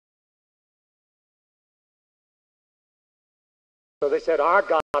So they said, our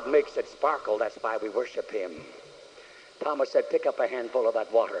God makes it sparkle. That's why we worship him. Thomas said, pick up a handful of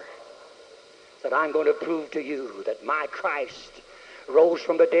that water. Said, I'm going to prove to you that my Christ rose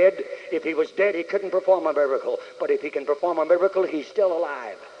from the dead. If he was dead, he couldn't perform a miracle. But if he can perform a miracle, he's still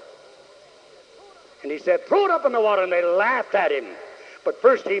alive. And he said, throw it up in the water, and they laughed at him. But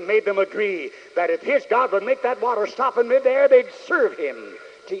first he made them agree that if his God would make that water stop in midair, they'd serve him,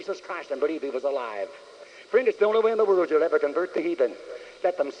 Jesus Christ, and believe he was alive. Friend, it's the only way in the world you'll ever convert the heathen.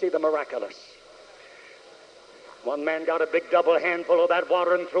 Let them see the miraculous. One man got a big double handful of that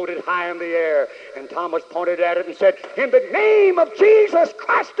water and threw it high in the air. And Thomas pointed at it and said, in the name of Jesus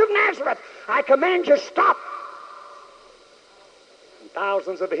Christ of Nazareth, I command you, stop. And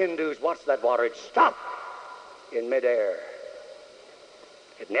thousands of Hindus watched that water. It stopped in midair.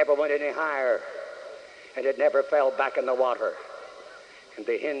 It never went any higher, and it never fell back in the water. And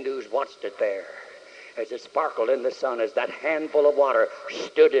the Hindus watched it there as it sparkled in the sun, as that handful of water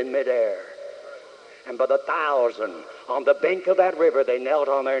stood in midair. And by the thousand on the bank of that river, they knelt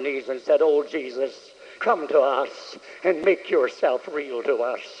on their knees and said, oh, Jesus, come to us and make yourself real to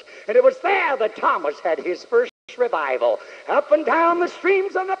us. And it was there that Thomas had his first revival. Up and down the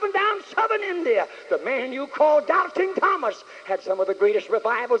streams and up and down southern India, the man you call Doubting Thomas had some of the greatest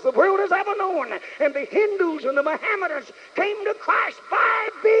revivals the world has ever known. And the Hindus and the Mohammedans came to Christ by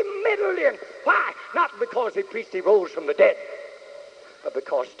million. Why? Not because he preached he rose from the dead, but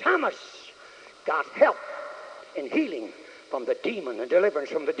because Thomas got help in healing from the demon and deliverance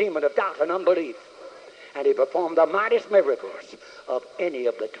from the demon of doubt and unbelief. And he performed the mightiest miracles of any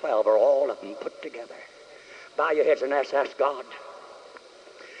of the 12 or all of them put together. Bow your heads and ask God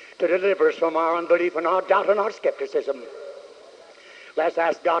to deliver us from our unbelief and our doubt and our skepticism. Let's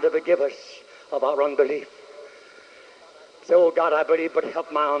ask God to forgive us of our unbelief. Say, oh God, I believe, but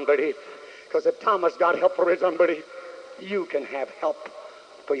help my unbelief. Because if Thomas got help for his unbelief, you can have help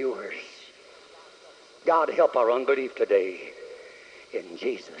for yours. God, help our unbelief today in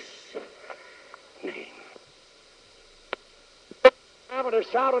Jesus' name. I'm going to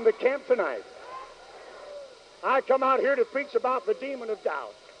shout in the camp tonight. I come out here to preach about the demon of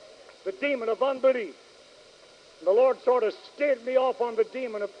doubt, the demon of unbelief. And the Lord sort of steered me off on the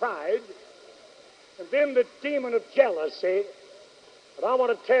demon of pride, and then the demon of jealousy. But I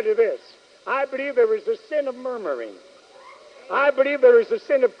want to tell you this. I believe there is a sin of murmuring. I believe there is a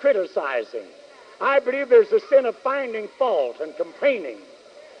sin of criticizing. I believe there's a sin of finding fault and complaining.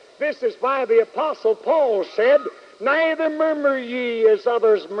 This is why the Apostle Paul said, neither murmur ye as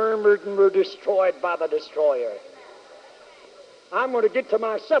others murmured and were destroyed by the destroyer. I'm going to get to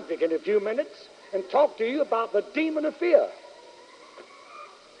my subject in a few minutes and talk to you about the demon of fear,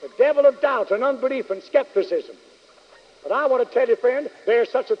 the devil of doubt and unbelief and skepticism. But I want to tell you, friend,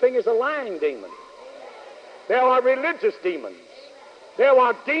 there's such a thing as a lying demon. There are religious demons. There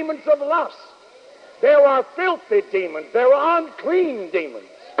are demons of lust. There are filthy demons. There are unclean demons.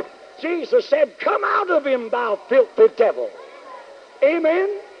 Jesus said, come out of him, thou filthy devil. Amen?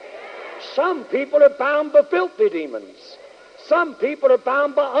 Some people are bound by filthy demons. Some people are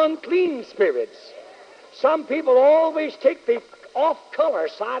bound by unclean spirits. Some people always take the off-color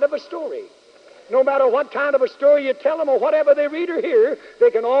side of a story. No matter what kind of a story you tell them or whatever they read or hear, they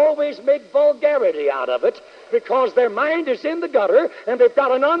can always make vulgarity out of it because their mind is in the gutter and they've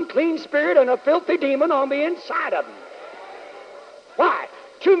got an unclean spirit and a filthy demon on the inside of them. Why?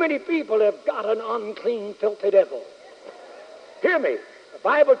 Too many people have got an unclean, filthy devil. Hear me. The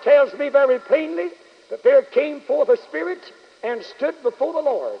Bible tells me very plainly that there came forth a spirit and stood before the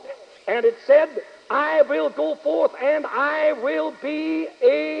Lord. And it said, I will go forth and I will be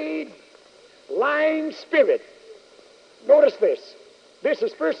a lying spirit. Notice this. This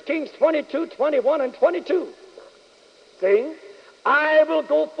is 1 Kings 22, 21, and 22. Saying, I will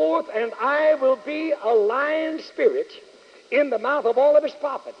go forth and I will be a lying spirit in the mouth of all of his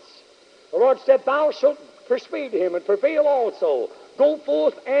prophets. The Lord said, thou shalt persuade him and prevail also. Go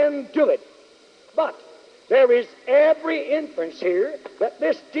forth and do it. But there is every inference here that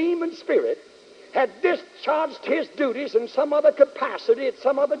this demon spirit had discharged his duties in some other capacity at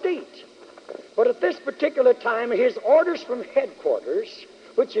some other date. But at this particular time, his orders from headquarters,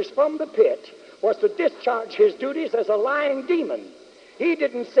 which is from the pit, was to discharge his duties as a lying demon. He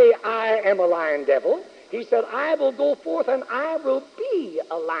didn't say, I am a lying devil. He said, I will go forth and I will be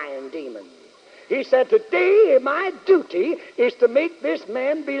a lying demon. He said, today my duty is to make this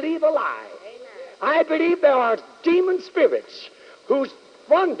man believe a lie. Amen. I believe there are demon spirits whose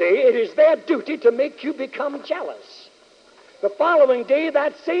one day it is their duty to make you become jealous. The following day,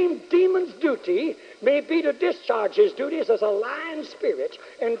 that same demon's duty may be to discharge his duties as a lying spirit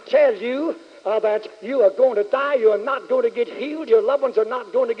and tell you that you are going to die, you are not going to get healed, your loved ones are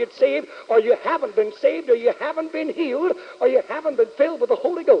not going to get saved, or you haven't been saved, or you haven't been healed, or you haven't been filled with the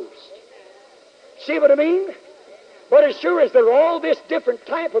Holy Ghost. See what I mean? But as sure as there are all this different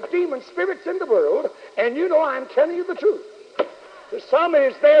type of demon spirits in the world, and you know I'm telling you the truth. To some it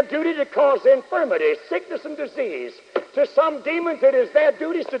is their duty to cause infirmity, sickness, and disease. To some demons it is their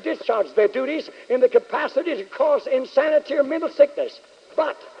duties to discharge their duties in the capacity to cause insanity or mental sickness.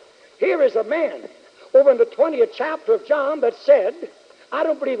 But here is a man over in the 20th chapter of John that said, I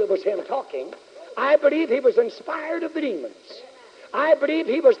don't believe it was him talking. I believe he was inspired of the demons. I believe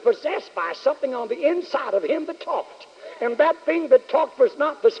he was possessed by something on the inside of him that talked. And that thing that talked was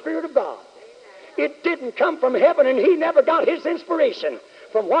not the Spirit of God. It didn't come from heaven, and he never got his inspiration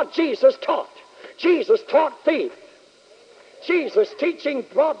from what Jesus taught. Jesus taught faith. Jesus' teaching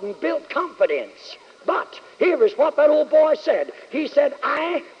brought and built confidence. But here is what that old boy said. He said,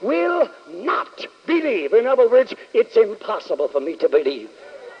 I will not believe. In other words, it's impossible for me to believe.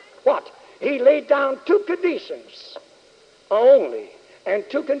 What? He laid down two conditions only, and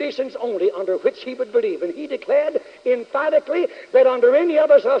two conditions only under which he would believe. And he declared emphatically that under any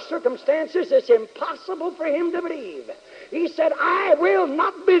other circumstances it's impossible for him to believe. He said, I will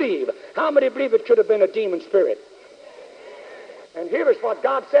not believe. How many believe it could have been a demon spirit? And here is what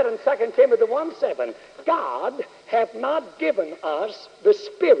God said in 2 Timothy 1:7. God hath not given us the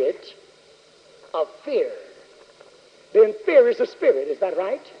spirit of fear. Then fear is a spirit, is that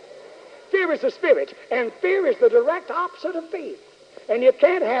right? Fear is a spirit, and fear is the direct opposite of faith. And you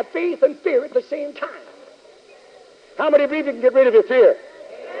can't have faith and fear at the same time. How many believe you can get rid of your fear?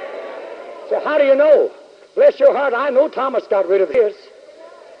 So how do you know? Bless your heart, I know Thomas got rid of his.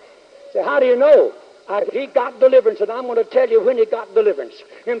 So how do you know? He got deliverance, and I'm going to tell you when he got deliverance.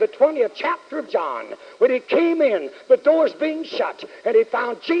 In the 20th chapter of John, when he came in, the doors being shut, and he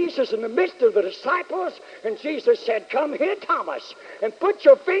found Jesus in the midst of the disciples, and Jesus said, come here, Thomas, and put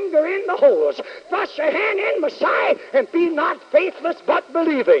your finger in the holes. Thrust your hand in, Messiah, and be not faithless, but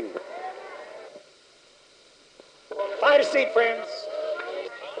believing. Find a seat, friends.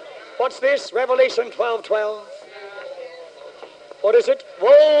 What's this? Revelation 12:12. What is it?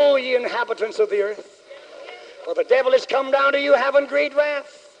 Woe, ye inhabitants of the earth, for the devil is come down to you having great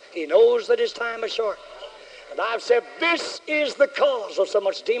wrath. He knows that his time is short. And I've said this is the cause of so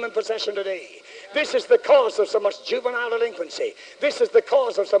much demon possession today. This is the cause of so much juvenile delinquency. This is the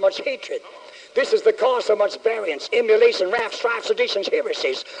cause of so much hatred. This is the cause of much variance, emulation, wrath, strife, seditions,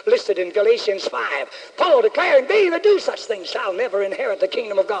 heresies, listed in Galatians 5. Paul declaring, they that do such things shall never inherit the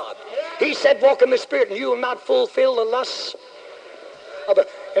kingdom of God. He said, walk in the Spirit, and you will not fulfill the lusts.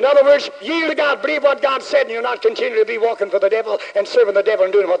 In other words, yield to God, believe what God said, and you'll not continue to be walking for the devil and serving the devil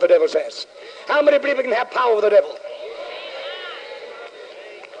and doing what the devil says. How many believe we can have power over the devil?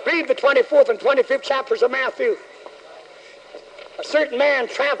 Read the 24th and 25th chapters of Matthew. A certain man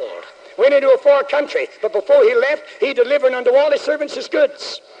traveled, went into a far country, but before he left, he delivered unto all his servants his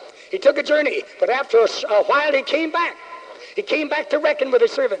goods. He took a journey, but after a while he came back. He came back to reckon with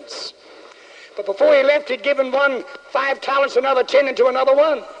his servants. But before he left, he'd given one 5 talents, another 10, and to another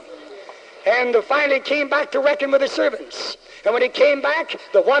 1. And finally came back to reckon with his servants. And when he came back,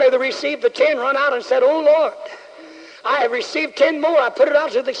 the one who received the 10 run out and said, oh, Lord, I have received 10 more. I put it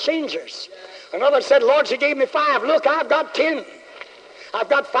out to the exchangers. Another said, Lord, you gave me 5. Look, I've got 10. I've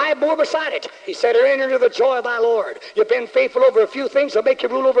got 5 more beside it. He said, enter into the joy of thy Lord. You've been faithful over a few things, I'll make you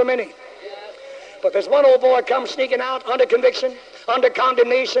rule over many. But there's one old boy come sneaking out under conviction, under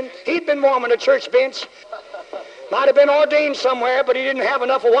condemnation. He'd been warming a church bench. Might have been ordained somewhere, but he didn't have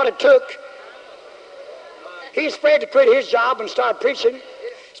enough of what it took. He's afraid to quit his job and start preaching.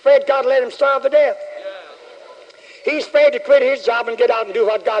 He's afraid God let him starve to death. He's afraid to quit his job and get out and do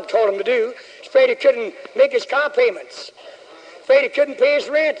what God told him to do. He's afraid he couldn't make his car payments. Afraid he couldn't pay his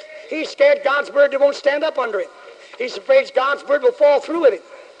rent. He's scared God's word won't stand up under him. He's afraid God's word will fall through with him.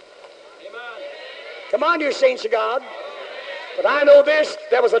 Come on, you saints of God. But I know this,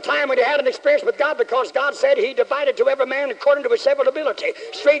 there was a time when he had an experience with God because God said he divided to every man according to his several ability.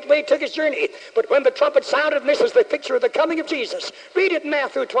 Straightway took his journey. But when the trumpet sounded, and this is the picture of the coming of Jesus. Read it in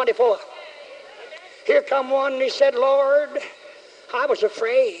Matthew 24. Here come one and he said, Lord, I was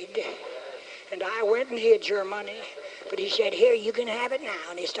afraid. And I went and hid your money. But he said, here, you can have it now.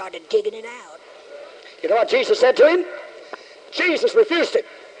 And he started digging it out. You know what Jesus said to him? Jesus refused it.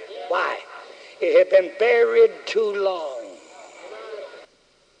 Why? It had been buried too long.